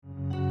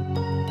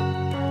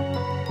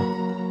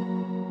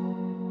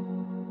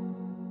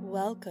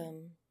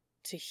Welcome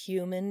to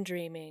Human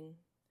Dreaming,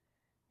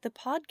 the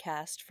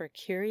podcast for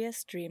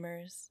curious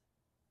dreamers.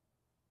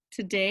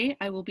 Today,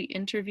 I will be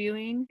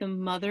interviewing the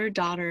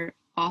mother-daughter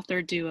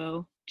author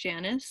duo,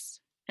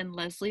 Janice and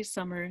Leslie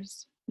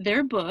Summers.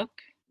 Their book,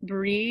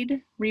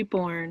 Breed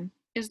Reborn,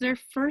 is their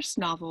first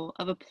novel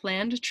of a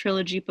planned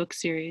trilogy book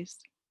series.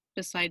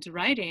 Besides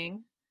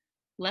writing,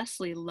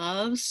 Leslie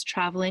loves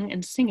traveling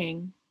and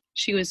singing.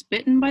 She was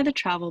bitten by the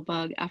travel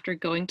bug after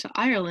going to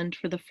Ireland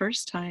for the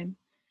first time,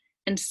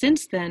 and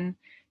since then,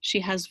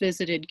 she has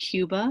visited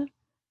Cuba,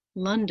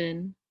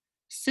 London,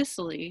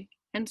 Sicily,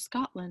 and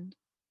Scotland.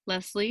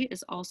 Leslie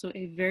is also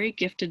a very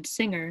gifted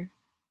singer,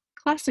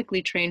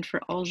 classically trained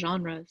for all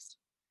genres,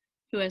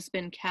 who has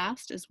been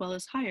cast as well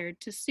as hired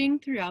to sing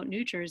throughout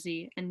New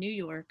Jersey and New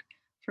York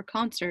for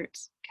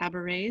concerts,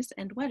 cabarets,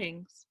 and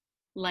weddings.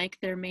 Like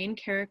their main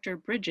character,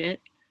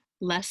 Bridget,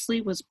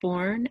 Leslie was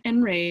born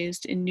and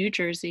raised in New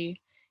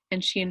Jersey,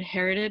 and she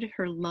inherited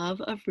her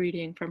love of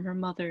reading from her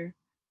mother.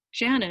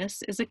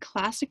 Janice is a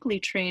classically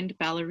trained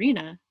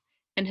ballerina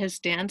and has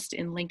danced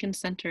in Lincoln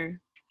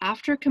Center.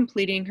 After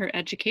completing her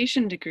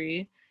education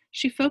degree,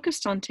 she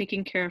focused on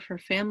taking care of her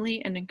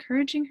family and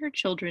encouraging her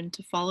children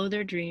to follow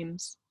their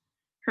dreams.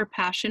 Her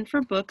passion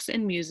for books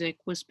and music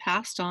was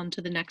passed on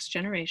to the next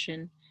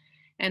generation,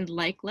 and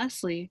like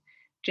Leslie,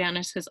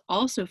 Janice has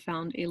also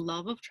found a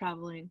love of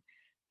traveling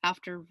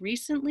after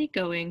recently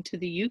going to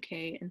the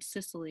UK and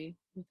Sicily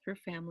with her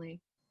family.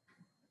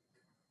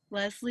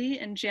 Leslie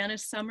and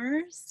Janice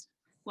Summers,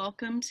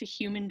 welcome to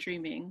Human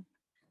Dreaming.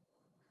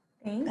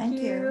 Thank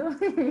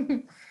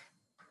you.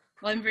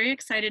 Well, I'm very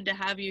excited to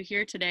have you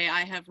here today.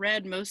 I have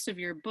read most of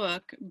your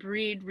book,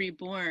 Breed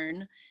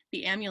Reborn,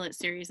 the Amulet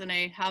series, and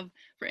I have,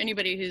 for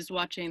anybody who's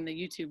watching the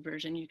YouTube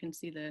version, you can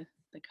see the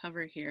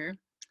cover here.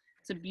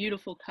 It's a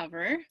beautiful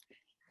cover,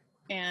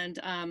 and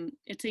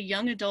it's a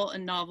young adult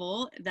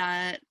novel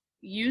that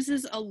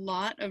uses a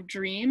lot of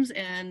dreams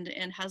and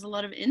has a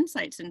lot of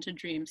insights into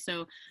dreams.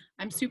 So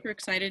I'm super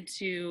excited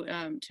to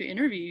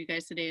interview you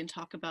guys today and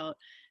talk about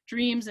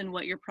dreams and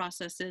what your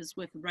process is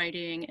with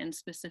writing, and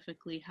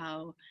specifically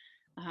how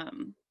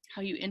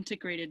you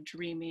integrated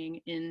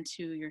dreaming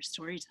into your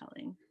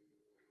storytelling.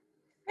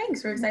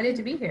 Thanks, we're excited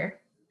to be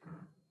here.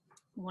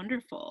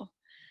 Wonderful.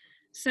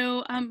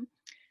 So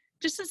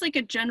just as like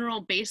a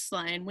general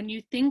baseline, when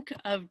you think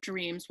of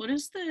dreams,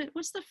 what's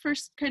the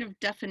first kind of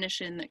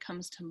definition that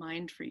comes to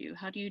mind for you?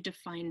 How do you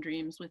define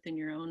dreams within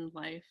your own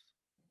life?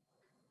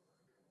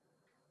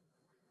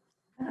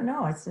 I don't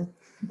know.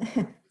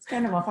 It's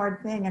kind of a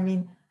hard thing. I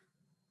mean,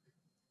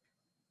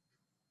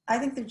 I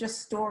think they're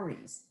just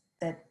stories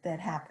that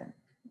happen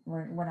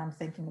when I'm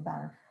thinking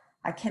about it.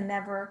 I can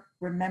never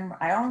remember.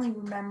 I only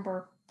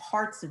remember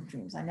parts of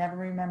dreams. I never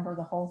remember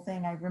the whole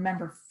thing. I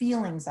remember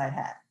feelings I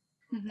had.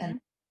 Mm-hmm. And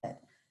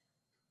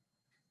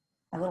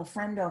my little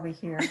friend over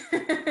here,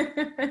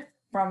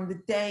 from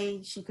the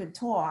day she could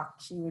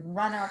talk, she would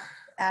run up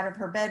out of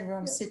her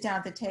bedroom, sit down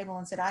at the table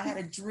and said, I had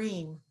a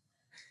dream.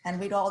 And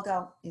we'd all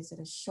go, is it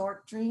a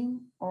short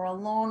dream or a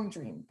long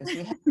dream? Because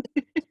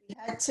we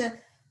had to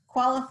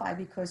qualify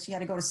because she had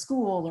to go to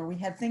school or we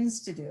had things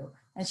to do.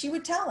 And she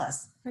would tell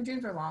us. My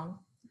dreams are long.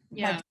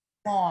 Yeah.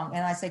 Long.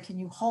 And I say, can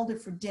you hold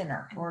it for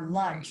dinner or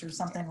lunch or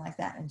something like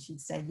that? And she'd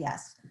say,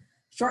 yes.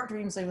 Short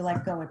dreams, they would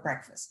let go at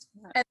breakfast.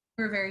 And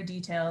they were very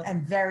detailed.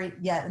 And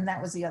and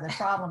that was the other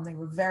problem. They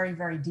were very,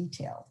 very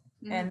detailed.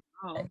 And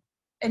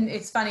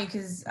it's funny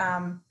because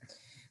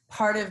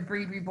part of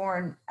Breed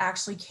Reborn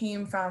actually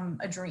came from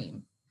a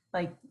dream.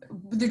 Like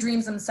the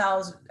dreams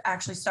themselves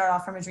actually start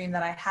off from a dream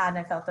that I had, and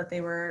I felt that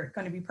they were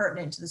going to be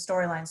pertinent to the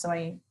storyline, so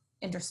I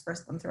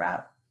interspersed them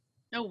throughout.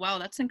 Oh, wow,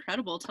 that's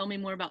incredible. Tell me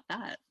more about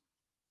that.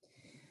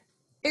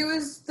 It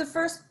was the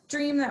first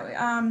dream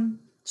that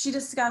she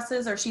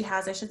discusses, or she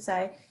has, I should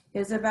say,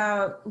 is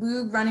about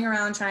Luke running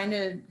around trying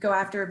to go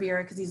after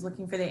Abira because he's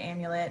looking for the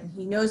amulet, and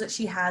he knows that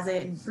she has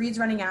it, and Breed's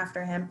running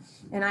after him.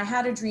 And I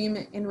had a dream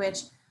in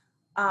which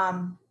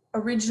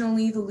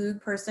originally the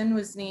Luke person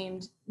was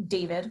named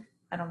David.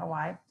 I don't know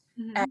why.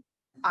 Mm-hmm. And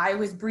I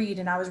was Breed,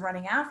 and I was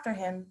running after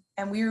him,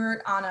 and we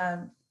were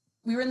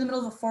in the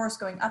middle of a forest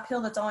going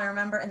uphill. That's all I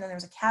remember. And then there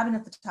was a cabin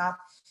at the top,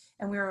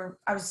 and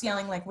I was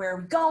yelling, like, where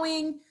are we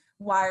going?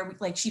 Why are we,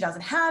 like, she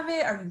doesn't have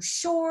it. Are you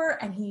sure?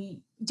 And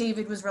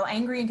David was real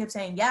angry and kept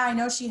saying, yeah, I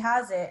know she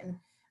has it. And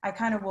I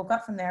kind of woke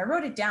up from there. I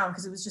wrote it down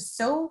because it was just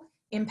so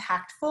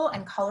impactful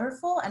and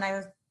colorful. And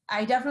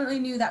I definitely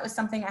knew that was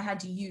something I had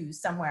to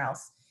use somewhere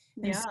else.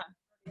 And so I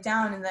wrote it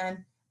down. And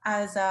then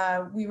as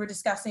we were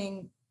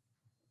discussing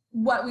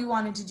what we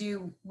wanted to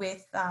do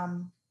with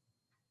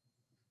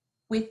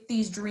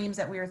these dreams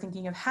that we were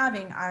thinking of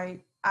having,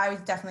 I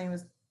definitely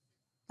was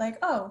like,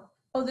 oh,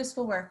 this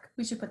will work.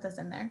 We should put this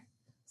in there.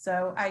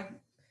 So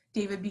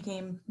David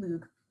became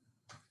Luke.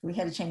 We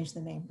had to change the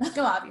name.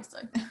 Oh,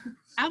 obviously.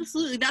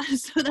 Absolutely.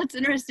 That's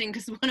interesting,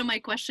 because one of my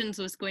questions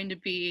was going to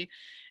be,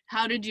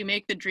 how did you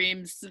make the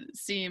dreams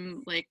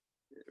seem like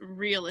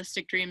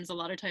realistic dreams? A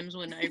lot of times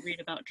when I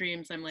read about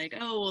dreams, I'm like,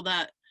 oh, well,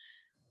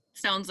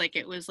 sounds like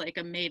it was like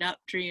a made up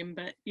dream,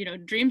 but you know,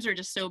 dreams are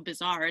just so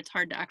bizarre. It's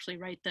hard to actually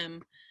write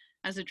them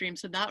as a dream.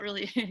 So that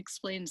really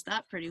explains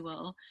that pretty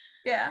well.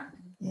 Yeah.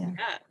 Yeah.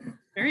 Yeah,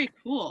 very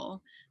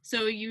cool.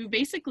 So you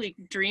basically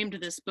dreamed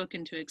this book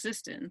into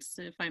existence,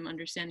 if I'm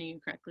understanding you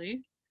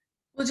correctly.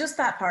 Well, just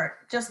that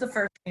part, just the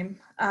first dream.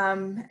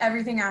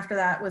 Everything after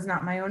that was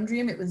not my own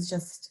dream. It was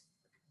just,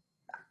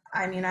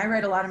 I mean, I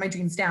write a lot of my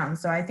dreams down,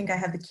 so I think I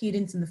had the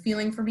cadence and the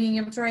feeling for being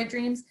able to write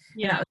dreams,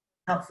 and that was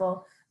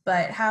helpful.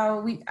 But how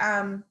we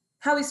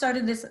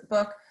started this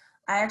book,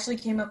 I actually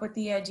came up with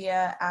the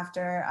idea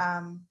after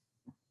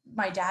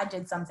my dad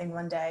did something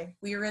one day.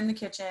 We were in the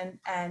kitchen,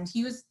 and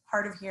he was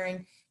hard of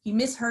hearing. He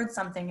misheard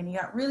something, and he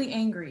got really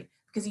angry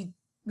because he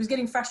was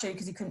getting frustrated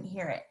because he couldn't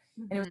hear it.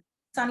 And it was a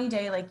sunny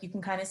day, like you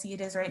can kind of see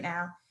it is right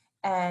now.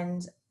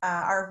 And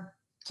our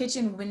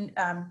kitchen,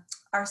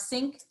 our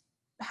sink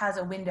has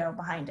a window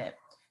behind it.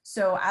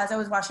 So as I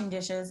was washing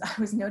dishes, I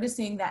was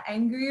noticing that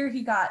angrier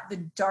he got, the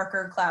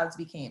darker clouds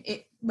became.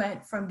 It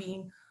went from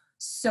being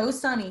so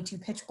sunny to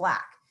pitch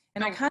black.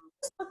 And I kind of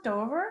just looked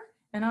over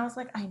and I was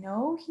like, I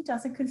know he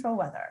doesn't control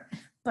weather,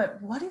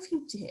 but what if he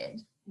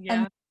did? Yeah.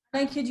 And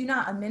I kid you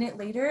not, a minute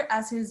later,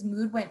 as his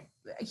mood went,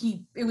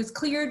 it was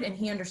cleared and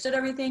he understood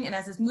everything. And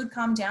as his mood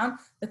calmed down,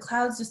 the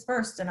clouds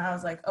dispersed. And I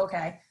was like,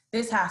 okay,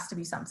 this has to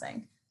be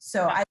something.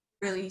 So I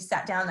really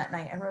sat down that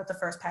night and wrote the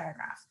first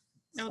paragraph.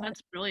 Oh,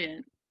 that's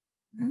brilliant.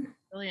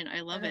 Brilliant.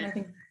 I love it. I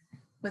think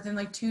within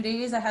like 2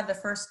 days, I had the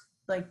first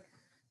like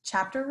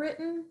chapter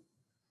written.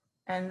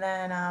 And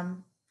then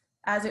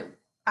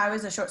I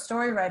was a short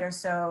story writer,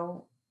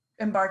 so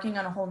embarking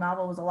on a whole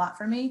novel was a lot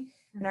for me.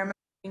 And I remember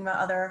reading about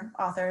other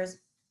authors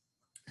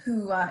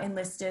who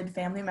enlisted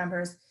family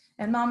members.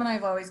 And Mom and I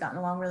have always gotten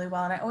along really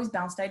well. And I always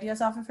bounced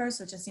ideas off of her,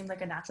 so it just seemed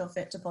like a natural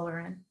fit to pull her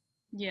in.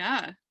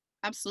 Yeah,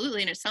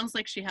 absolutely. And it sounds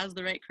like she has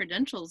the right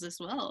credentials as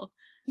well.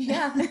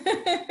 Yeah.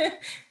 It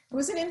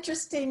was an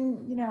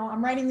interesting,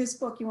 I'm writing this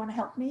book. You want to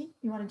help me?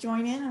 You want to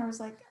join in? And I was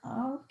like,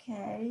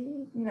 okay,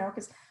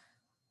 because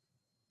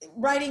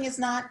writing is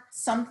not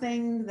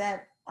something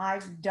that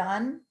I've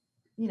done.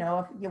 We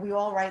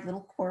all write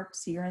little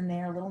quirks here and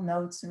there, little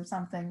notes or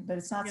something, but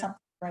it's not something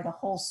to write a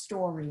whole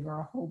story or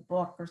a whole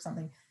book or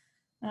something.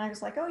 And I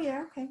was like, oh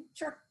yeah, okay,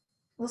 sure.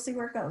 We'll see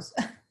where it goes.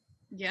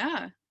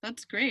 Yeah,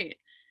 that's great.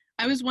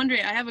 I was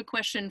wondering, I have a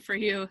question for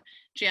you,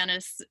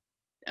 Janice,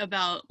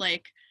 about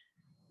like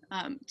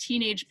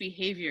teenage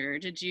behavior.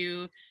 Did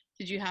you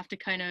have to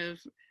kind of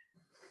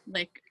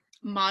like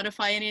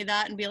modify any of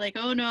that and be like,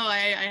 oh no,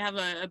 I have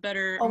a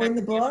better in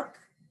the book?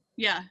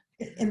 Yeah.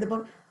 In the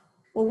book?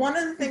 Well, one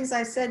of the things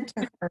I said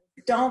to her,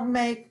 don't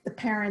make the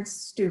parents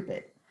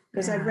stupid.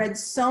 Because I've read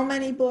so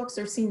many books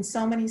or seen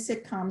so many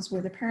sitcoms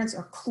where the parents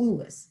are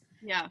clueless.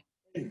 Yeah.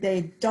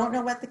 They don't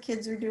know what the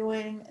kids are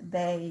doing.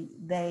 They're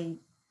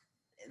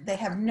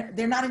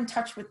not in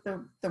touch with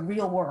the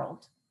real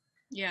world.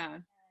 Yeah.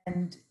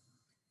 And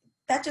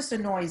that just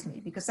annoys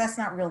me because that's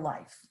not real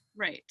life.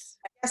 Right.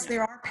 I guess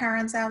there are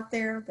parents out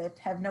there that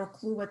have no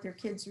clue what their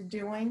kids are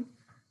doing,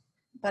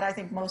 but I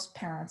think most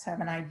parents have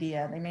an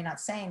idea. They may not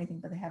say anything,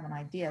 but they have an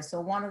idea. So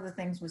one of the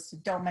things was to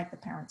don't make the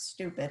parents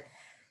stupid.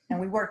 And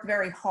we worked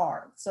very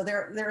hard. So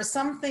there are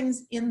some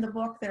things in the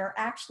book that are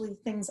actually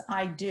things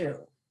I do.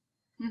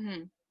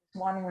 Mm-hmm.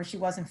 One where she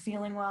wasn't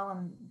feeling well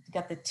and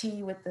got the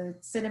tea with the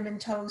cinnamon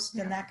toast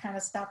and that kind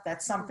of stuff.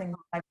 That's something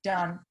I've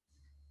done,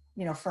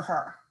 for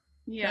her.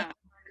 Yeah.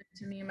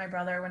 To me and my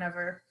brother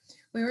whenever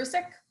we were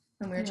sick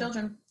when we were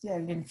children. Yeah,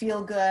 you didn't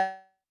feel good.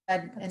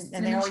 And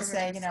they always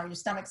say, your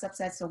stomach's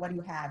upset, so what do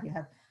you have? You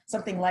have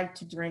something light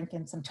to drink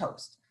and some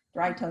toast.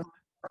 Dry toast.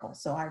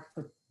 So I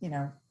put,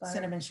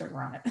 cinnamon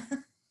sugar on it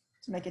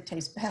to make it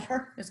taste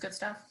better. It's good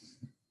stuff.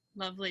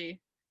 Lovely.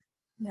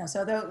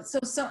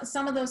 So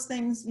some of those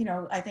things,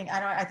 I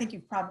think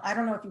you've probably, I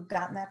don't know if you've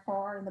gotten that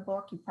far in the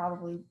book, you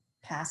probably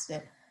passed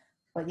it,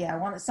 but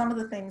yeah, some of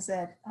the things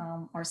that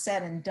are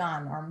said and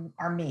done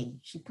are me.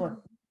 She put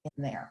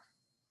in there.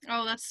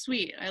 Oh, that's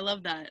sweet. I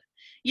love that.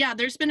 Yeah,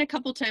 there's been a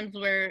couple times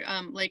where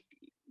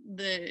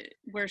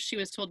where she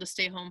was told to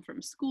stay home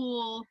from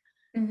school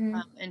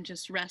and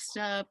just rest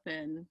up,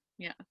 and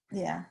yeah.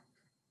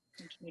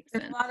 Which makes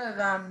sense. There's a lot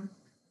of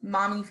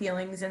mommy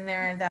feelings in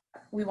there that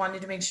we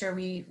wanted to make sure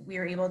we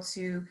were able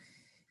to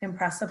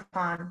impress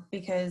upon,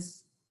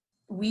 because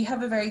we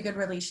have a very good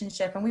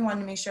relationship and we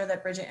wanted to make sure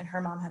that Bridget and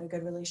her mom had a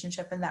good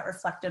relationship and that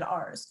reflected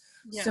ours.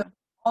 Yeah. So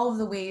all of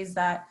the ways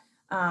that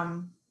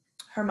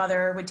her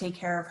mother would take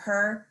care of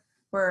her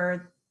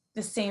were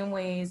the same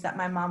ways that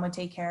my mom would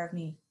take care of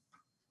me.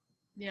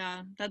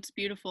 Yeah, that's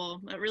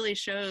beautiful. That really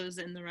shows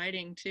in the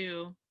writing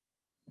too.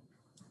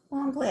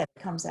 Well, I'm glad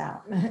it comes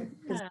out.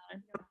 Yeah.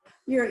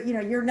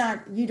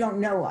 You don't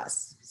know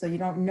us, so you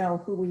don't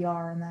know who we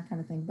are and that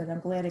kind of thing, but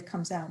I'm glad it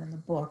comes out in the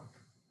book.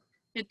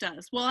 It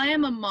does. Well, I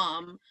am a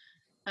mom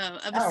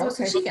of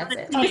so she gets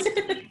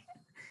it.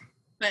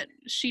 But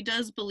she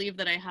does believe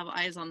that I have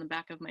eyes on the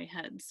back of my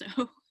head,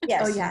 so.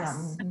 Yes. Oh,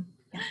 yes.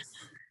 Yes.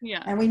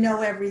 Yeah. And we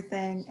know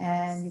everything,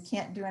 and you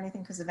can't do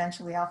anything because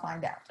eventually I'll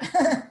find out.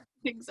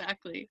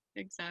 Exactly.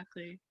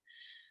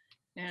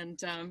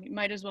 And you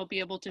might as well be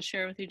able to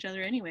share with each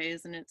other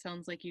anyways, and it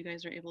sounds like you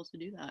guys are able to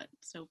do that.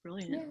 So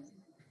brilliant.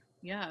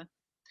 Yeah.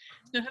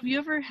 So have you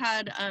ever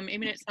had, I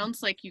mean, it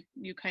sounds like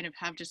you kind of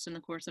have just in the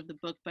course of the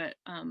book, but,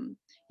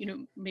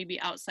 maybe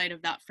outside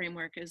of that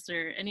framework, is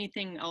there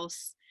anything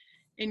else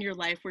in your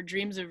life where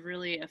dreams have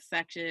really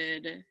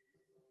affected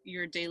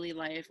your daily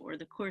life or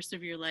the course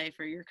of your life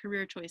or your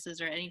career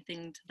choices or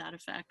anything to that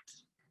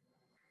effect?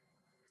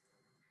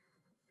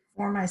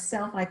 For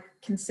myself, I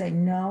can say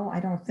no, I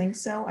don't think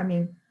so. I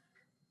mean,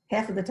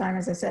 half of the time,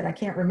 as I said, I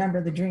can't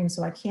remember the dream,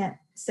 so I can't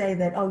say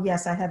that, oh,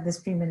 yes, I had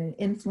this dream and it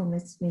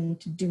influenced me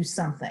to do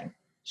something.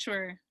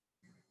 Sure.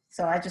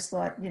 So I just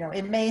thought,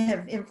 it may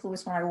have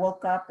influenced when I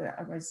woke up.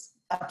 I was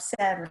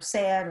upset or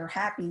sad or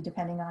happy,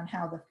 depending on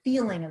how the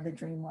feeling of the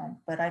dream went,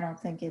 but I don't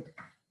think it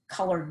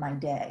colored my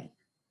day.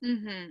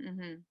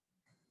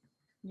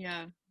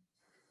 Yeah.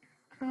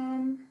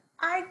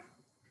 I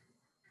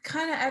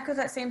kind of echo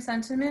that same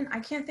sentiment. I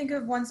can't think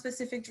of one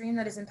specific dream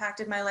that has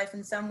impacted my life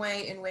in some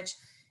way in which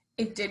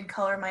it did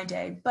color my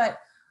day, but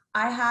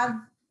I have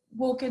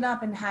woken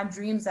up and had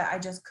dreams that I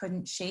just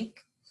couldn't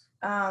shake.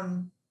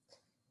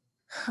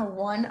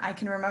 One I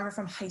can remember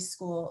from high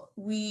school.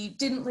 We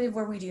didn't live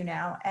where we do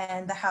now,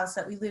 and the house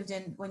that we lived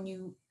in, when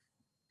you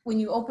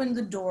opened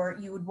the door,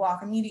 you would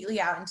walk immediately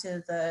out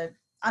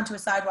onto a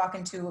sidewalk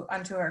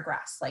onto our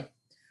grass, like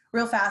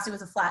real fast. It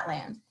was a flat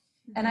land.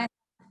 Mm-hmm. And I had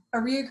a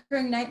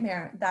reoccurring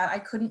nightmare that I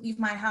couldn't leave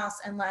my house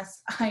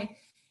unless I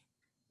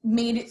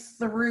made it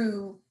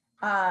through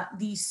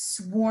the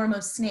swarm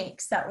of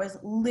snakes that was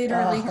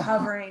literally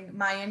covering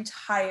my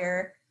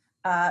entire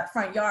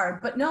front yard.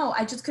 But no,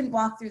 I just couldn't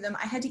walk through them.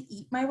 I had to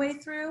eat my way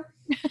through.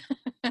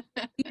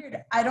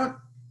 Weird. I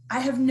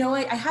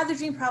had the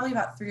dream probably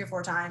about 3 or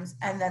 4 times,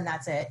 and then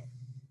that's it.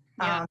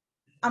 Yeah.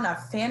 I'm not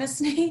a fan of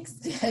snakes,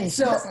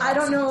 so I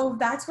don't know if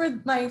that's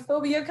where my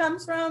phobia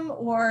comes from,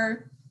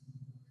 or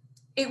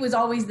it was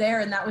always there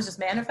and that was just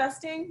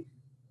manifesting.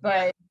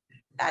 But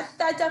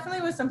that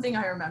definitely was something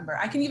I remember.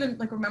 I can even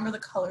remember the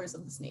colors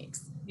of the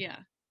snakes. Yeah.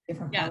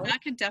 Different yeah, colors?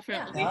 that could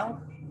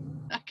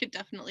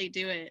definitely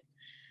do it.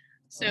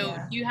 So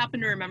do you happen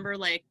to remember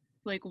like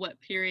what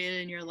period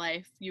in your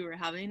life you were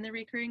having the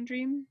recurring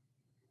dream?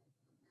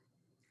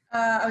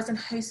 I was in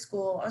high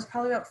school. I was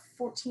probably about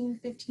 14,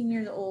 15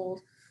 years old.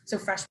 So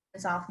freshman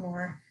and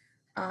sophomore.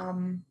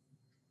 I'm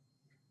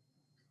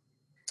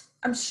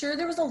sure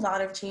there was a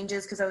lot of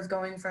changes because I was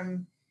going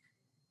from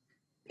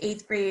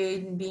 8th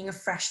grade and being a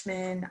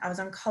freshman. I was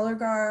on color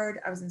guard.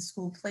 I was in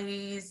school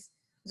plays.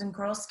 I was in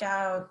Girl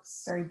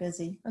Scouts. Very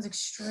busy. I was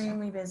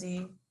extremely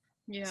busy.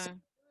 Yeah. So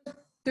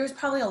there was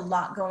probably a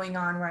lot going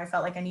on where I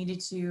felt like I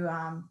needed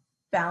to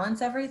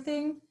balance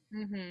everything.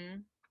 Mm-hmm.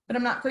 But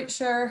I'm not quite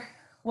sure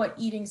what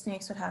eating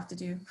snakes would have to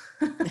do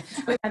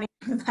with any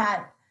of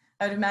that.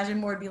 I would imagine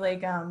more would be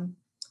like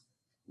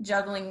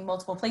juggling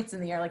multiple plates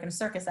in the air, like in a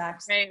circus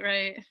act.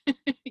 Right.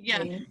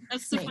 Yeah,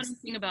 that's the funny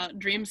thing about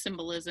dream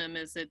symbolism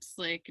is it's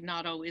like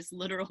not always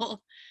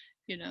literal.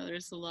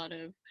 There's a lot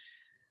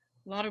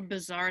of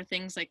bizarre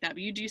things like that.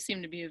 But you do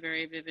seem to be a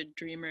very vivid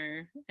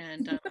dreamer,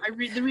 and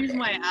the reason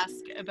why I ask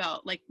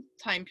about like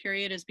time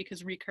period is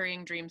because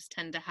recurring dreams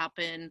tend to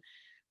happen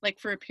like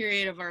for a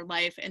period of our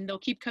life, and they'll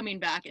keep coming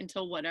back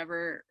until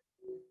whatever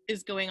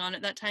is going on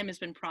at that time has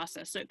been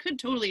processed. So it could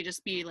totally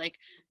just be like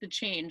the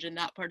change in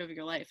that part of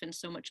your life and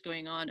so much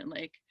going on, and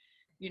like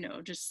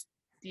just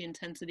the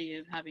intensity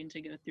of having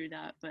to go through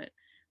that. But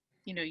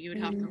you would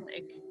have to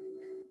like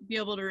be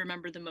able to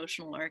remember the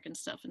emotional arc and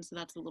stuff, and so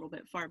that's a little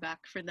bit far back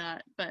for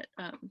that. But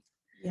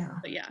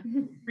yeah,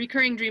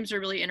 recurring dreams are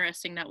really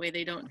interesting that way.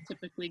 They don't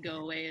typically go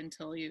away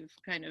until you've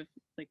kind of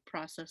like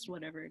processed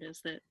whatever it is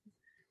that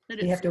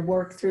you have to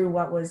work through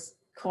what was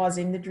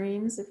causing the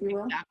dreams, if you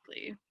will.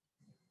 Exactly.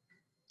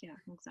 Yeah,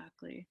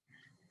 exactly.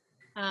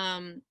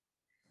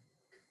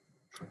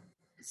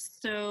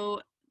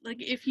 So like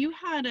if you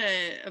had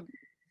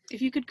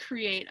if you could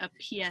create a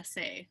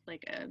PSA,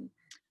 like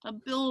a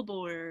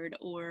billboard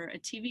or a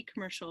TV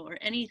commercial or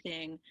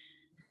anything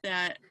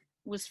that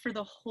was for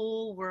the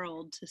whole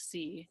world to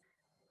see,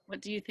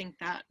 what do you think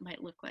that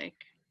might look like?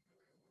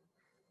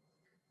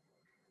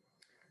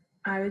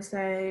 I would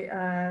say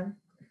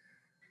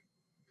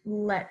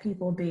let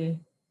people be.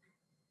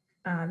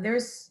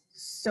 There's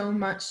so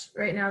much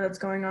right now that's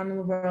going on in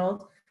the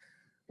world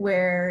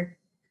where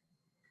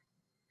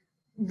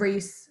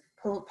race,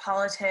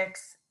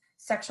 politics,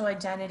 sexual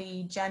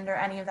identity, gender,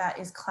 any of that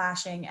is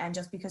clashing. And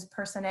just because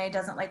person A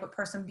doesn't like what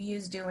person B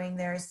is doing,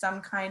 there is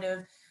some kind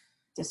of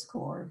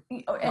discord,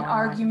 an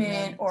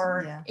argument,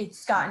 or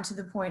it's gotten to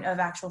the point of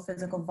actual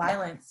physical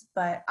violence.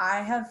 But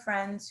I have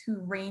friends who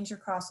range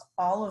across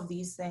all of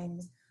these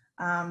things.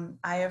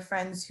 I have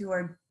friends who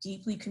are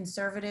deeply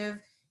conservative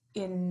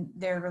in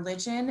their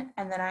religion,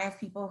 and then I have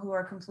people who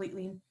are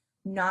completely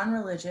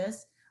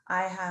non-religious.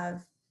 I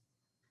have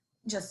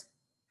just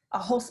a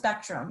whole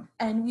spectrum,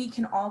 and we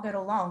can all get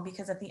along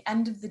because at the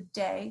end of the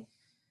day,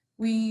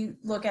 we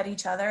look at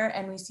each other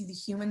and we see the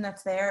human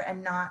that's there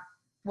and not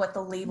what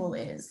the label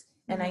is.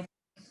 And I,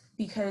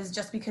 because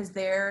just because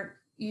they're,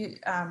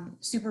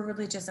 super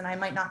religious, and I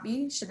might not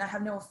be, should not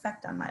have no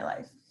effect on my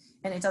life.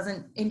 And it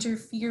doesn't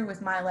interfere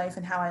with my life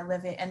and how I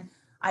live it. And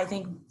I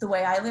think the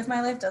way I live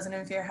my life doesn't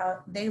interfere how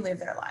they live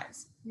their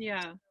lives.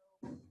 Yeah.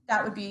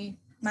 That would be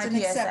my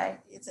It's PSA.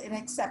 it's an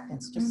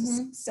acceptance.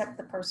 Just accept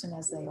the person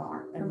as they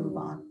are and move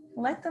on.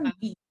 Let them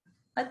be.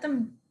 Let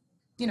them,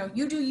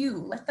 you do you.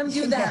 Let them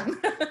do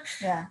them.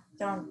 Yeah.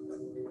 Don't.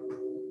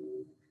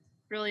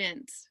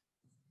 Brilliant.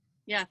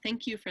 Yeah,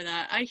 thank you for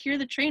that. I hear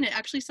the train. It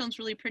actually sounds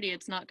really pretty.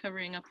 It's not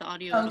covering up the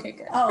audio. Okay,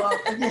 good. Oh,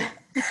 yeah.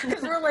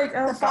 Because we're like,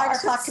 oh, The 5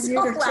 o'clock it's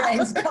commuter so loud.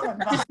 train's going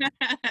by.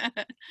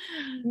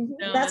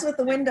 No, That's with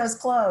the windows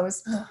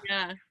closed.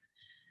 yeah.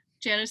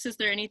 Janice, is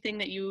there anything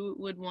that you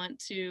would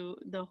want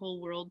the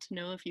whole world to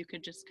know if you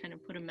could just kind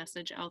of put a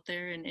message out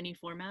there in any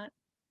format?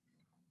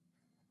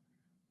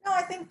 No,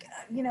 I think,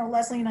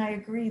 Leslie and I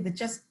agree that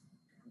just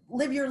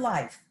live your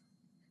life.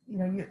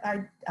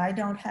 I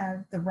don't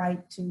have the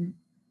right to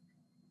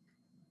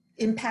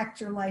impact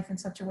your life in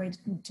such a way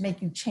to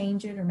make you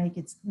change it or make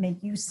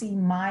you see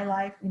my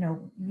life.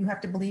 You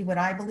have to believe what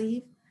I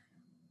believe.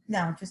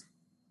 No, just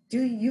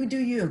do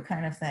you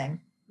kind of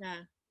thing. Yeah.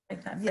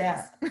 Like that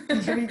Yeah.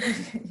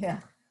 Yeah.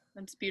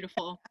 That's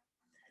beautiful.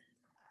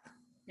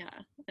 Yeah,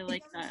 I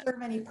like It that. doesn't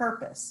serve any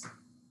purpose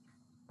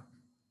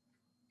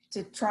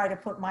to try to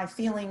put my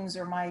feelings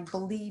or my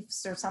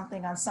beliefs or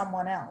something on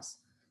someone else.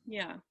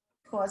 Yeah.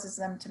 It causes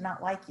them to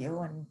not like you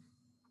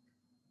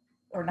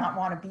or not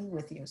want to be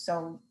with you,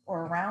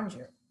 or around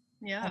you.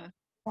 Yeah. I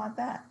want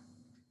that.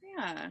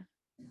 Yeah,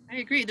 I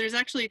agree.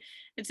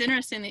 It's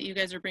interesting that you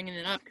guys are bringing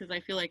it up because I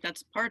feel like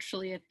that's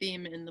partially a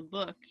theme in the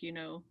book,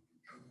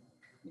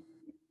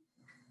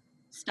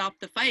 stop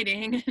the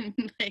fighting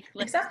and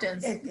let's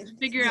acceptance.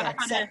 figure out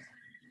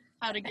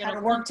how to get how to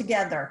work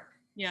together.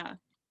 Yeah,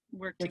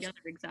 work Which together,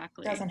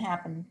 exactly. Doesn't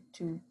happen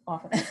too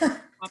often.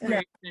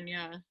 Operation,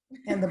 yeah.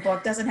 In the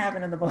book, doesn't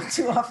happen in the book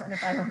too often,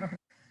 if I remember.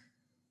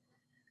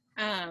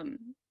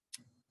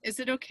 Is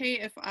it okay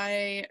if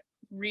I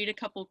read a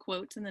couple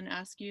quotes and then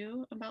ask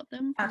you about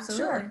them?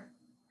 Absolutely. Sure.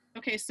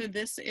 Okay, so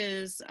this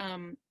is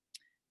from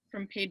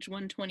page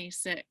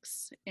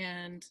 126,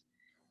 and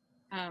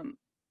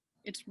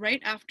it's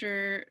right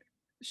after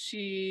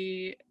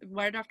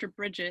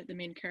Bridget, the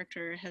main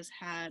character, has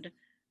had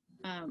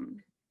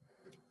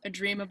a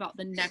dream about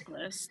the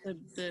necklace,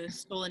 the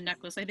stolen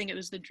necklace. I think it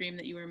was the dream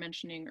that you were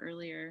mentioning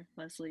earlier,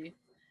 Leslie.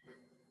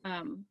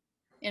 And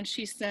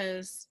she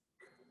says,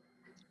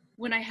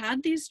 "When I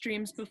had these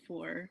dreams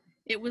before,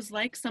 it was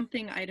like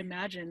something I'd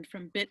imagined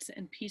from bits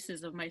and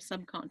pieces of my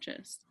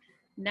subconscious.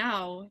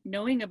 Now,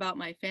 knowing about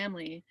my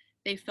family,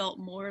 they felt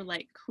more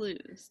like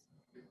clues."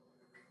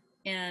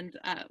 And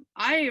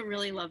I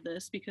really love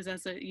this because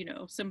as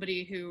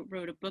somebody who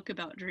wrote a book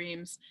about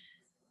dreams,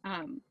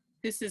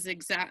 this is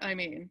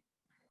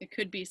it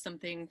could be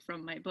something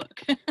from my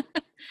book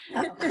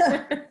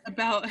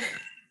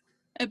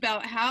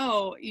about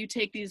how you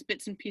take these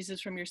bits and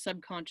pieces from your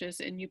subconscious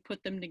and you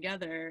put them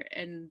together,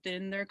 and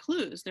then they're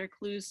clues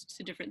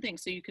to different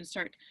things. So you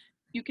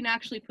can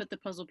actually put the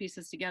puzzle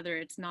pieces together.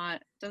 It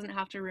doesn't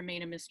have to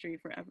remain a mystery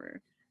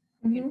forever,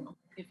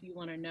 if you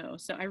want to know.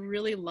 So I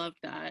really love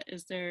that.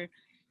 Is there,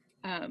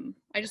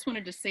 I just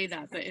wanted to say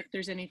that, but if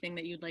there's anything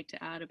that you'd like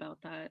to add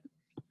about that,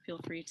 feel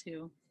free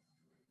to.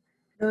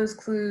 Those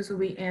clues will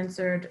be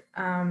answered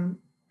in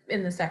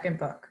the second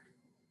book.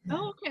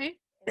 Oh, okay.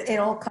 It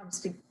all comes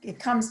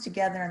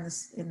together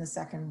in the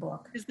second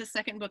book. Is the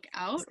second book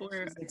out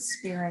or?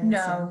 Experience.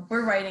 No,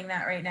 we're writing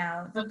that right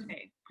now.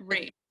 Okay,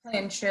 great.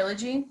 Planned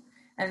trilogy.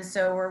 And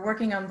so we're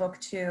working on book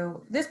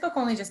 2. This book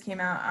only just came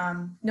out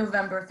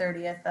November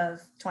 30th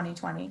of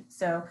 2020.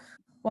 So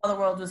while the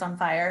world was on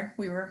fire,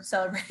 we were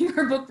celebrating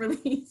our book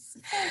release.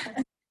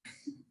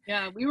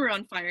 Yeah, we were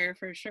on fire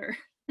for sure.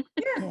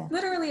 Yeah,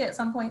 literally at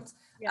some points.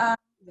 Yeah,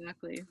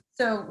 exactly.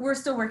 So we're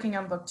still working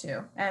on book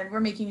 2, and we're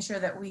making sure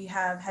that we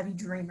have heavy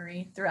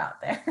dreamery throughout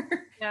there.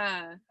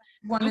 Yeah.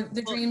 One of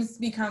the dreams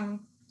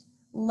become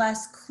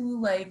less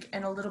clue-like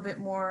and a little bit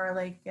more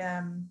like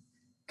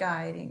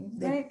guiding.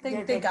 They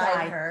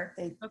guide her.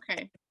 They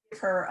Okay. give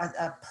her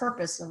a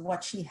purpose of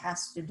what she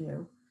has to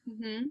do.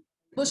 Mm-hmm.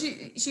 Well,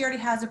 she already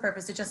has a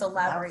purpose. It just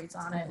elaborates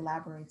on it.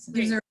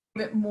 Gives her a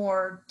bit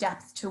more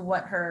depth to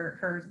what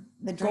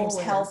the dreams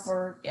goal help is.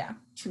 her Yeah.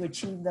 to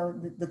achieve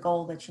the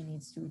goal that she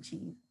needs to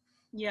achieve.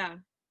 Yeah.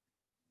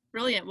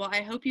 Brilliant. Well,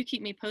 I hope you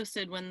keep me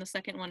posted when the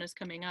second one is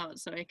coming out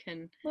so I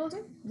can Will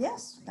do.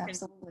 Yes,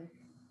 absolutely.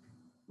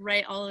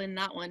 write all in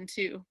that one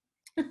too.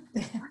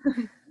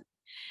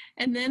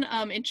 And then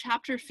in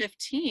chapter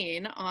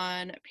 15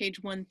 on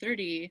page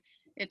 130,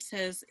 it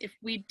says, "If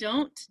we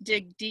don't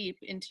dig deep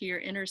into your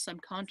inner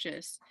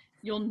subconscious,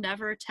 you'll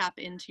never tap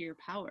into your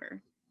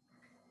power."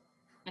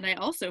 And I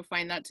also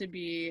find that to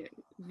be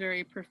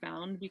very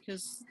profound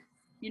because,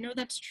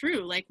 that's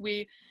true. Like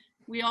we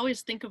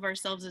always think of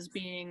ourselves as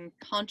being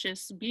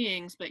conscious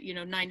beings, but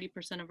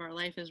 90% of our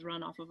life is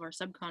run off of our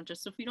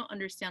subconscious. So if we don't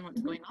understand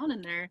what's going on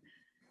in there,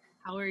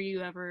 how are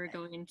you ever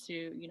going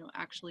to,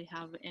 actually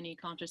have any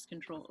conscious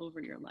control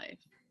over your life?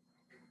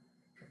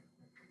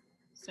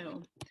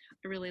 So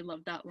really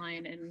love that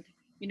line. And,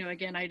 you know,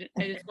 again, I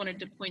just wanted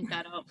to point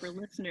that out for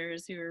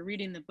listeners who are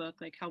reading the book,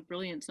 like how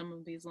brilliant some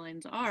of these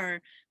lines are.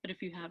 But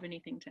if you have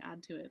anything to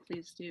add to it,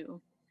 please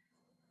do.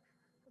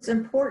 It's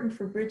important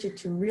for Bridget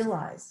to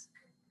realize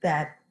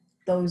that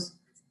those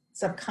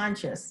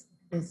subconscious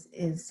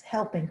is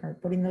helping her,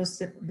 putting those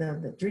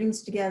the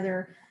dreams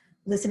together,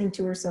 listening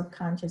to her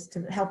subconscious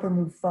to help her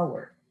move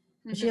forward.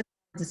 Mm-hmm. She has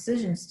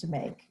decisions to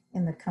make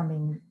in the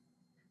coming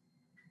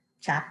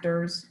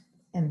chapters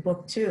in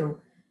book 2,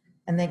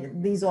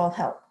 and these all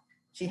help.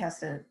 She has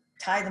to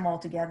tie them all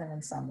together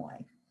in some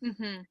way.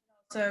 Mm-hmm.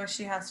 So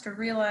she has to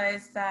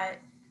realize that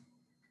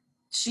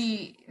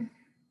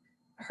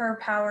her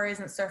power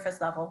isn't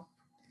surface level.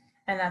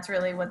 And that's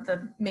really what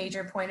the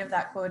major point of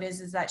that quote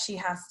is that she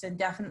has to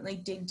definitely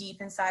dig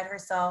deep inside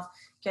herself,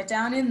 get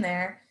down in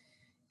there,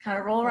 kind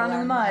of roll around in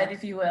the mud,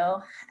 if you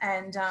will,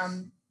 and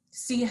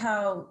see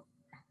how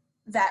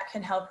that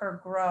can help her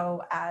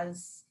grow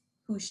as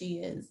who she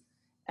is.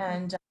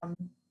 And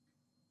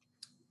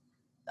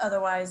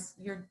otherwise,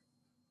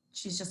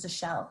 she's just a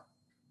shell,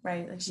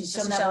 right? Like she's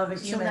just a shell of a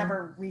human. She'll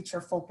never reach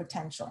her full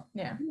potential.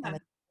 Yeah. And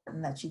it's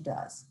important that she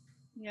does.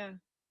 Yeah.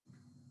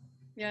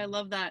 Yeah, I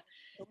love that.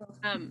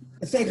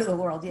 The fate of the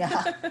world,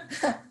 yeah.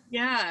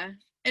 Yeah.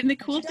 And the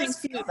cool thing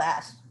too, feel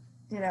that,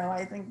 you know,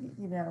 I think,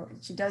 you know,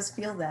 she does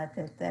feel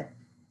that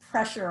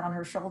pressure on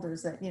her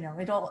shoulders that, you know,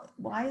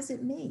 why is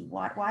it me?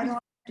 Why do I have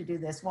to do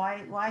this?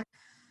 Why,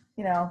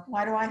 you know,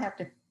 why do I have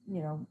to,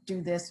 you know,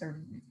 do this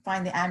or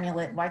find the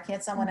amulet? Why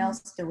can't someone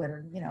else do it?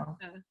 Or, you know.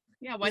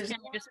 Yeah, why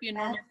can't you just be a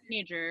normal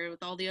teenager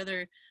with all the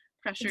other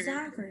pressure?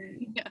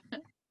 Exactly. Yeah.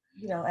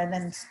 You know, and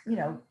then, you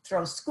know,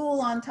 throw school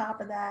on top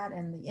of that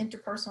and the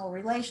interpersonal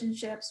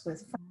relationships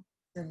with friends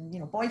and, you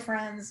know,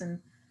 boyfriends and,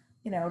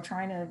 you know,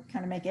 trying to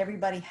kind of make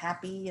everybody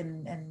happy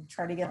and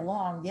try to get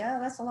along. Yeah,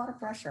 that's a lot of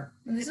pressure.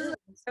 And this is the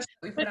pressure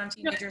we put on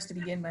teenagers to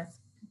begin with,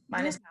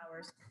 minus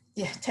powers.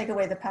 Yeah, take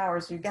away the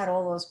powers. You've got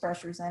all those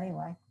pressures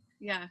anyway.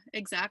 Yeah,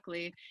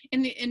 exactly.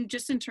 And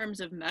just in terms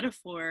of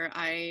metaphor,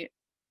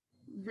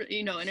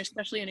 you know, and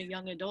especially in a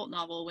young adult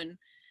novel, when,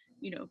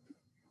 you know,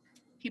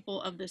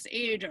 people of this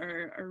age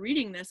are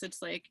reading this,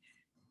 it's like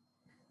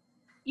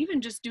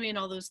even just doing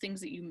all those things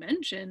that you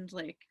mentioned,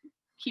 like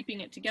keeping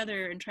it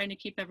together and trying to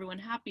keep everyone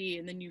happy,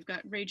 and then you've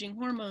got raging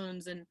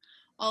hormones and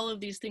all of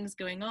these things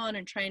going on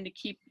and trying to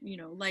keep, you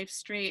know, life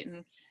straight,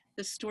 and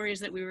the stories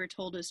that we were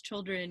told as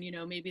children, you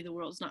know, maybe the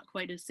world's not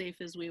quite as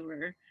safe as we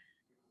were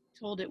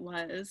told it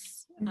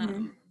was.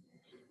 Mm-hmm.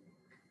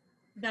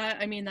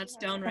 That's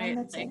downright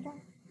like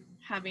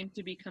having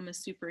to become a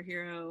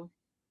superhero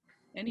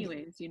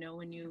anyways, you know,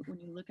 when you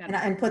look at it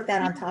and put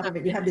that on top of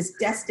it, you have this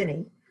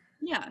destiny.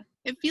 Yeah,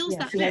 it feels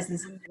that way at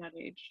that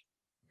age.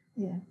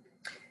 Yeah.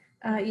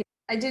 I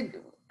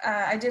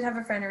did have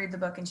a friend read the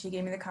book, and she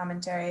gave me the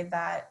commentary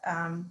that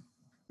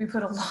we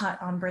put a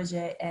lot on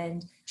Bridget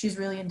and she's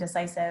really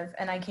indecisive,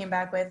 and I came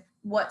back with,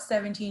 what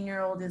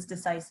 17-year-old is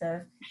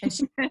decisive? And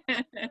she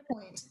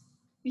point.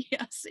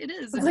 Yes, it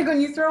is. It's like, when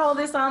you throw all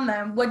this on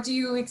them, what do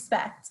you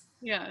expect?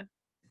 Yeah.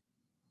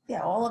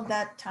 Yeah, all of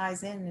that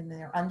ties in, and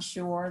they're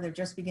unsure. They're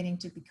just beginning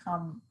to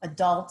become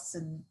adults,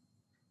 and,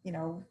 you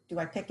know, do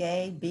I pick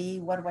A, B?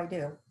 What do I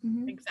do?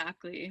 Mm-hmm.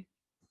 Exactly.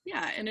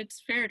 Yeah, and it's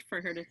fair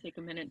for her to take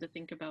a minute to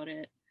think about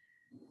it.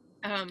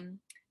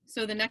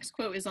 So the next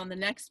quote is on the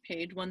next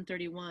page,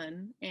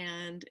 131,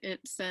 and it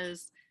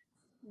says,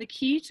 "The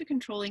key to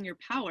controlling your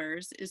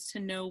powers is to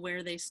know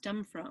where they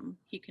stem from,"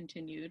 he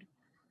continued.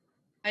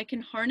 "I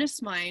can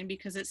harness mine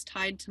because it's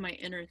tied to my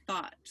inner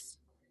thoughts.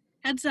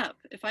 Heads up,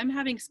 if I'm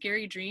having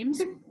scary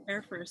dreams,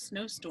 prepare for a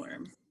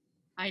snowstorm."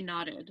 I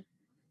nodded.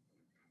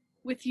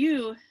 "With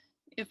you,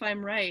 if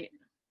I'm right,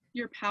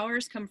 your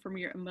powers come from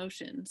your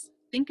emotions.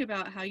 Think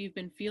about how you've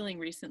been feeling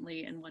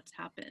recently and what's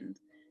happened."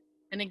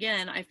 And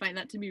again, I find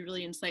that to be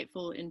really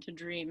insightful into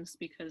dreams,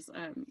 because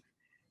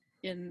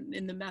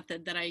in the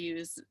method that I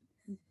use,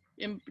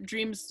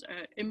 dreams,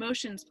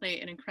 emotions play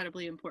an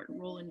incredibly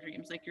important role in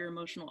dreams. Like your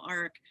emotional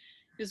arc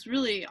is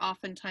really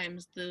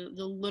oftentimes the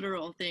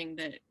literal thing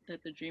that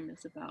the dream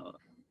is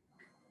about.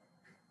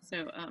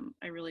 So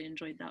I really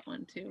enjoyed that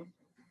one too.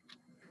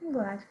 I'm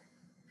glad.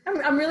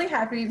 I'm really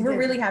happy. We're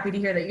really happy to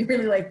hear that you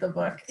really like the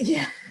book.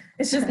 Yeah,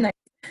 it's just nice.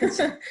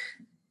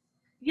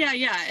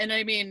 Yeah, and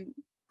I mean,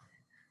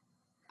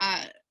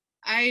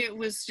 I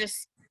was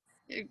just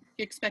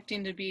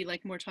expecting to be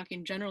like more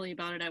talking generally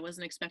about it. I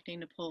wasn't expecting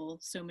to pull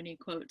so many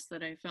quotes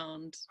that I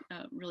found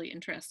really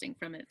interesting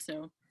from it.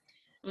 So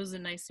it was a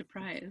nice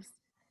surprise.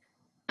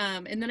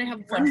 And then I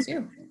have one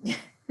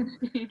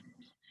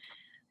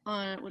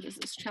on, what is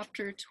this,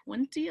 chapter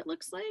 20, it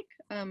looks like,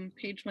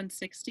 page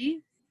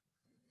 160.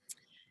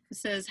 It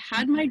says,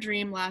 had my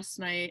dream last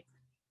night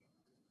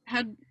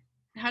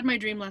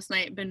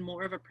been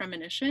more of a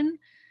premonition?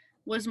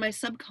 Was my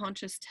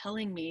subconscious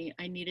telling me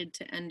I needed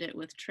to end it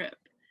with Trip?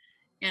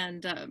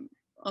 And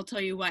I'll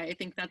tell you why I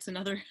think that's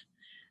another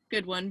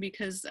good one,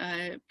 because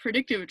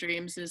predictive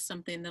dreams is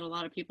something that a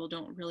lot of people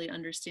don't really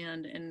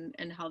understand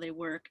and how they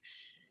work.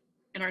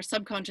 And our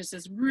subconscious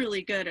is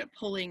really good at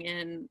pulling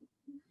in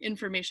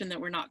information that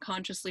we're not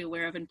consciously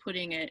aware of and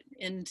putting it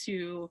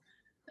into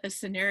a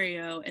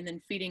scenario and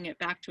then feeding it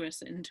back to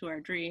us into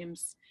our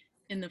dreams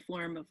in the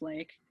form of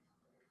like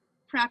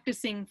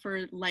practicing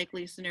for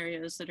likely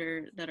scenarios that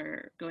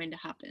are going to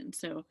happen.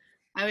 So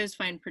I always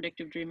find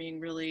predictive dreaming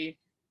really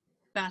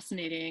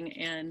fascinating,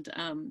 and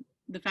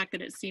the fact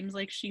that it seems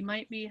like she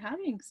might be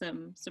having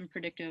some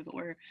predictive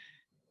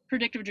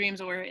dreams,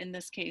 or in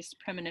this case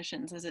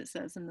premonitions, as it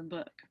says in the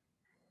book.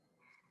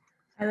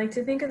 I like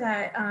to think of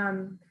that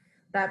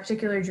that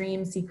particular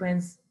dream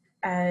sequence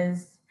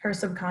as her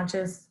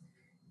subconscious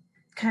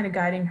kind of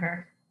guiding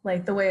her,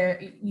 like the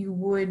way you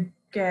would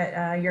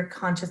get your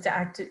conscious to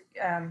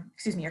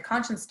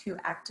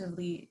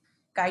actively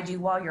guide you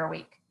while you're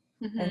awake.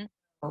 Mm-hmm. And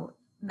so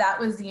that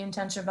was the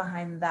intention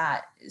behind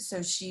that.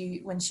 So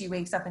when she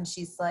wakes up and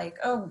she's like,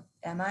 oh,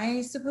 am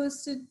I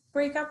supposed to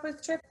break up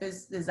with Trip?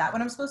 Is that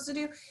what I'm supposed to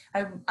do?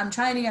 I'm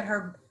trying to get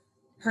her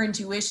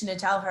intuition to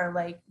tell her,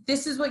 like,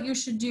 this is what you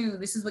should do,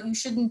 this is what you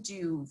shouldn't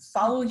do,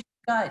 follow your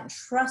gut,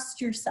 trust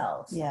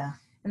yourself. Yeah.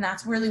 And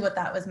that's really what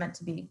that was meant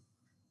to be.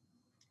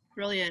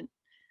 Brilliant.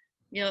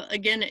 You know,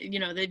 again, you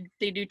know,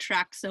 they do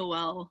track so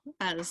well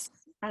as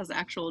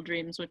actual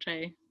dreams, which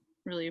I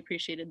really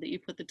appreciated that you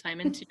put the time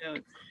into.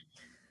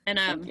 And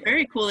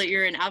very cool that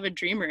you're an avid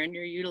dreamer and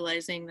you're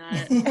utilizing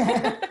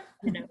that,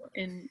 you know,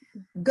 in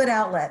good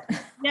outlet.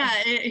 Yeah,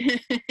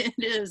 it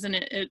is, and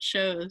it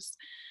shows.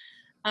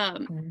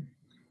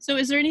 So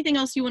is there anything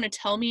else you want to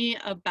tell me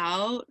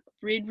about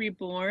Breed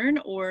Reborn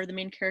or the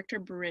main character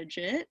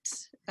Bridget?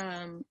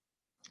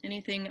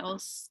 Anything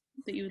else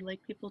that you would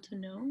like people to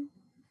know?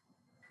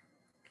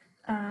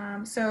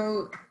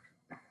 So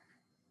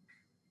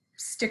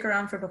stick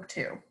around for book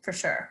 2 for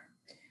sure.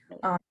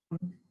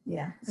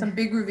 Yeah, some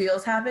big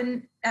reveals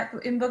happen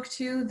in book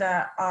 2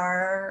 that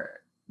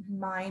are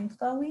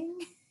mind-blowing.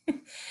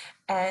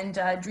 And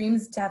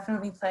dreams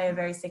definitely play a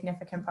very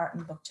significant part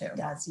in book 2.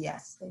 Does,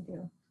 yes, they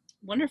do.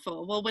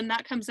 Wonderful. Well, when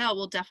that comes out,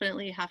 we'll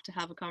definitely have to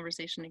have a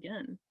conversation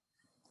again.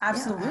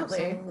 Absolutely.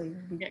 Yeah,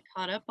 absolutely. Get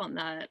caught up on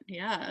that.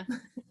 Yeah.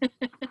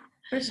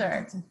 For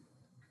sure.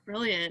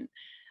 Brilliant.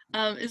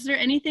 Is there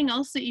anything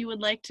else that you would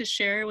like to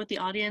share with the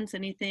audience?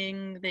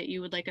 Anything that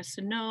you would like us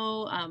to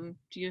know?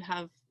 Do you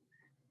have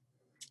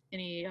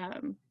any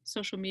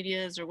social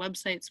medias or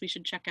websites we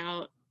should check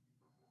out?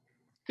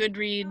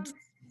 Goodreads?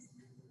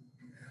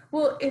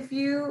 Well, if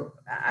you,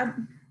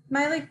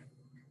 my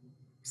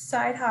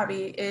side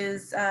hobby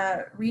is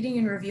reading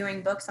and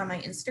reviewing books on my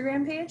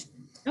Instagram page.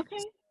 Okay.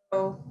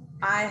 So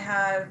I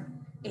have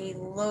a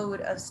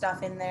load of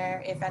stuff in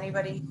there. If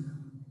anybody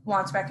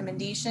wants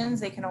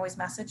recommendations, they can always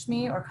message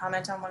me or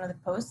comment on one of the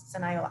posts,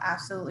 and I will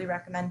absolutely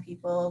recommend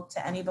people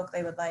to any book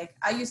they would like.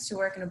 I used to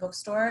work in a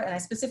bookstore, and I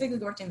specifically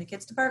worked in the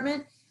kids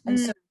department, and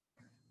so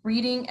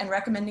reading and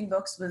recommending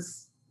books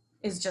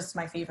is just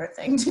my favorite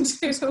thing to do.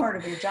 It's part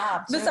of your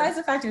job too. Besides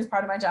the fact it was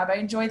part of my job, I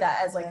enjoy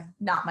that as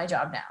not my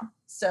job now.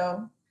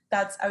 So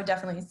I would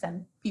definitely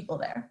send people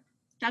there.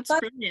 That's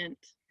brilliant.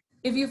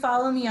 If you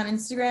follow me on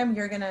Instagram,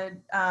 you're gonna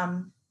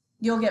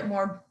you'll get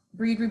more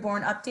Breed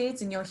Reborn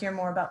updates, and you'll hear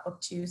more about book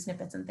 2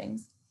 snippets and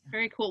things.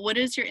 Very cool. What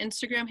is your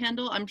Instagram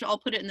handle? I'll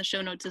put it in the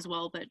show notes as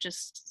well, but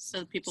just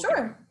so people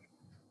Sure.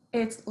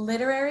 It's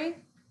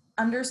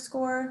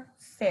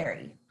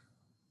literary_fairy.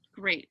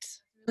 Great.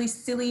 Really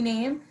silly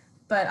name,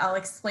 but I'll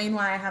explain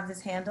why I have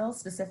this handle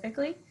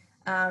specifically.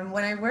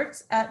 When I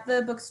worked at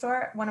the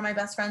bookstore, one of my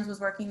best friends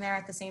was working there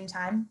at the same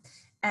time,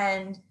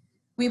 and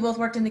we both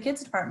worked in the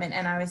kids department,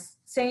 and I was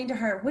saying to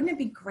her, wouldn't it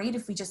be great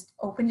if we just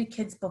opened a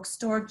kids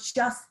bookstore,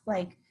 just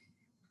like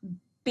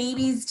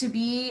babies to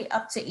be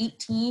up to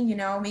 18, you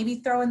know, maybe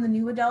throw in the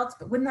new adults,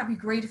 but wouldn't that be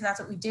great if that's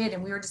what we did?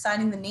 And we were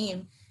deciding the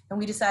name, and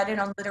we decided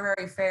on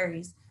Literary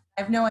Fairies.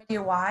 I have no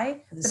idea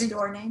why. For the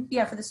store name?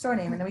 Yeah, for the store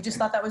name. And we just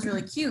thought that was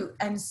really cute.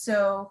 And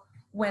so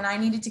when I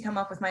needed to come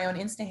up with my own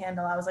Insta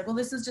handle, I was like, well,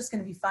 this is just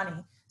going to be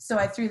funny. So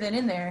I threw that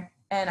in there,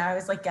 and I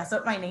was like, guess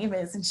what my name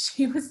is? And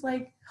she was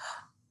like,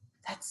 oh,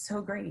 that's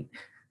so great.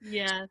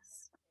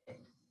 Yes.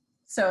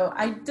 So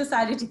I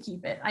decided to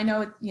keep it. I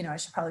know, you know,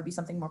 it should probably be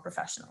something more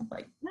professional.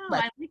 I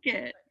like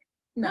it.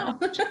 No,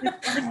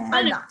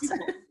 I'm not.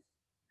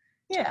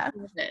 Yeah.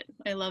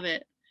 I love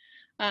it.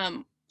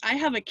 I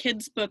have a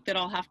kid's book that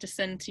I'll have to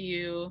send to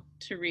you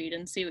to read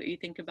and see what you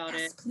think about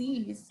it.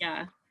 Please.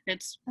 Yeah,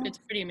 it's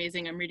pretty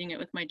amazing. I'm reading it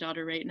with my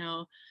daughter right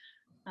now.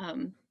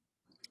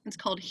 It's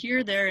called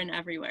Here, There, and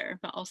Everywhere,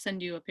 but I'll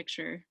send you a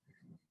picture.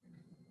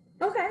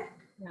 Okay.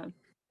 Yeah.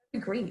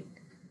 Great.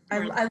 I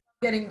love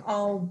getting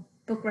all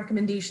book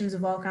recommendations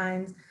of all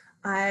kinds.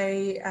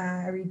 I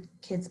read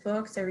kids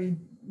books. I read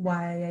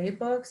YA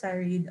books. I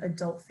read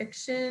adult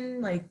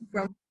fiction, like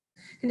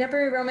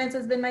contemporary romance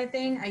has been my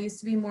thing. I used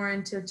to be more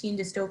into teen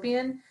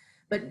dystopian,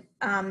 but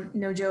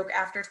no joke,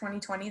 after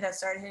 2020, that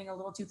started hitting a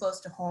little too close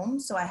to home,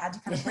 so I had to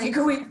kind of break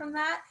away from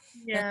that.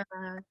 Yeah.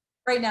 And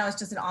right now, it's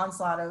just an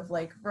onslaught of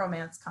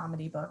romance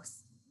comedy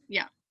books.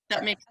 Yeah,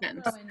 that makes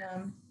sense. I throw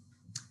in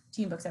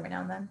teen books every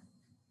now and then.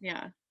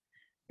 Yeah.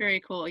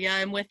 Very cool. Yeah,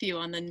 I'm with you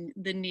on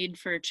the need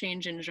for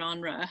change in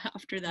genre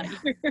after that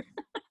year.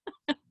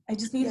 I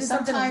just needed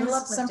something a little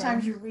uplifting.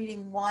 Sometimes you're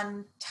reading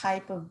one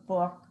type of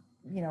book,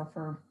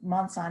 for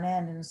months on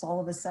end, and it's all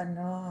of a sudden,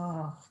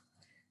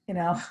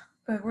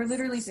 But we're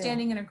literally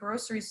standing in a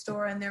grocery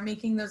store and they're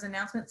making those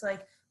announcements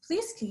like,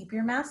 please keep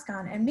your mask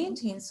on and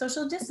maintain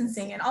social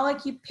distancing. And all I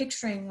keep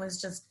picturing was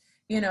just,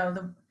 I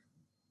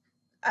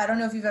don't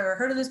know if you've ever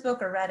heard of this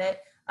book or read it,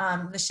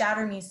 the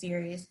Shatter Me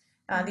series.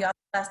 The author's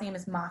last name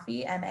is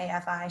Mafi,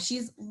 M-A-F-I.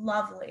 She's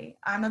lovely.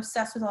 I'm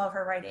obsessed with all of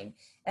her writing.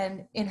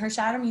 And in her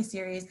Shatter Me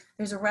series,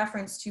 there's a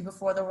reference to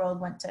before the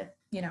world went to,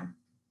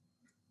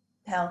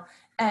 hell.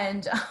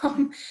 And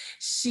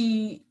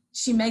she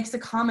makes a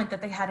comment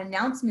that they had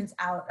announcements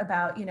out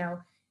about,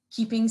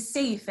 keeping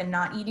safe and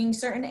not eating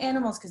certain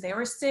animals because they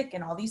were sick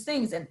and all these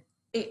things. And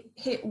it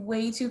hit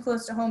way too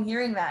close to home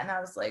hearing that. And I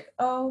was like,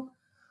 oh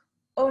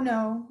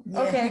no.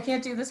 Yeah. Okay, I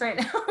can't do this right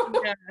now.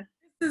 Yeah.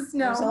 There's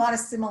a lot of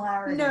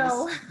similarities.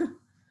 No.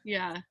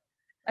 Yeah.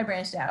 I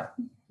branched out.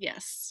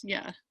 Yes.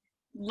 Yeah.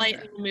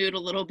 Lighten the mood a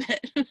little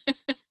bit.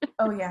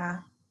 Oh yeah.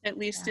 At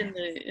least in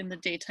the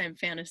daytime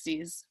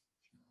fantasies.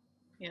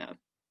 Yeah.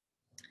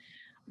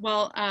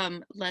 Well,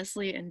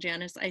 Leslie and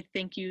Janice, I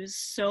thank you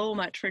so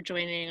much for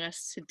joining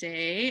us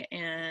today,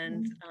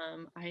 and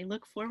I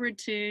look forward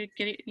to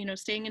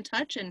staying in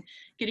touch and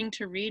getting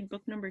to read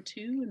book number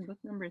 2 and book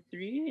number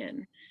 3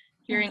 and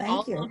hearing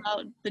all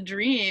about the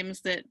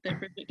dreams that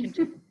Bridget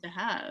continues to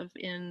have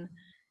in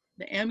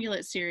the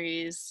Amulet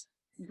series,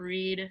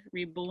 Breed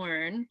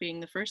Reborn being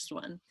the first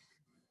one.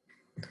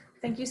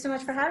 Thank you so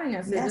much for having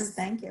us. Yes,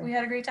 thank you. We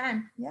had a great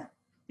time. Yeah.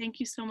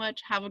 Thank you so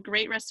much. Have a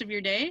great rest of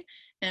your day,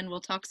 and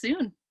we'll talk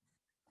soon.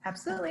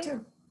 Absolutely.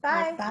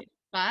 Bye. Bye.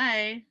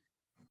 Bye.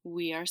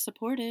 We are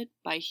supported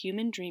by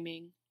Human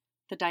Dreaming,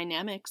 The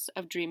Dynamics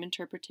of Dream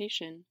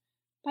Interpretation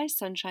by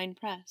Sunshine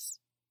Press.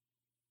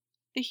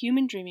 The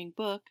Human Dreaming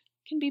book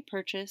can be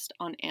purchased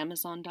on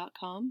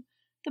Amazon.com,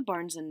 the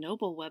Barnes &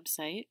 Noble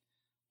website,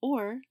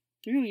 or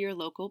through your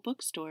local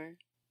bookstore.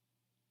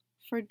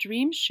 For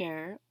Dream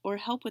Share or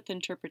help with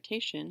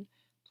interpretation,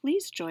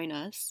 please join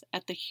us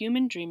at the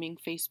Human Dreaming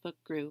Facebook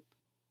group.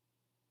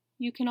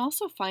 You can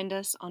also find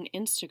us on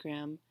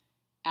Instagram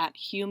at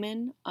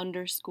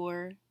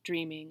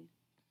human_dreaming.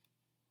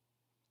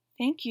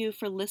 Thank you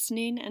for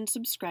listening and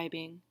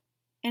subscribing,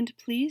 and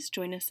please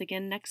join us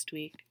again next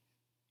week.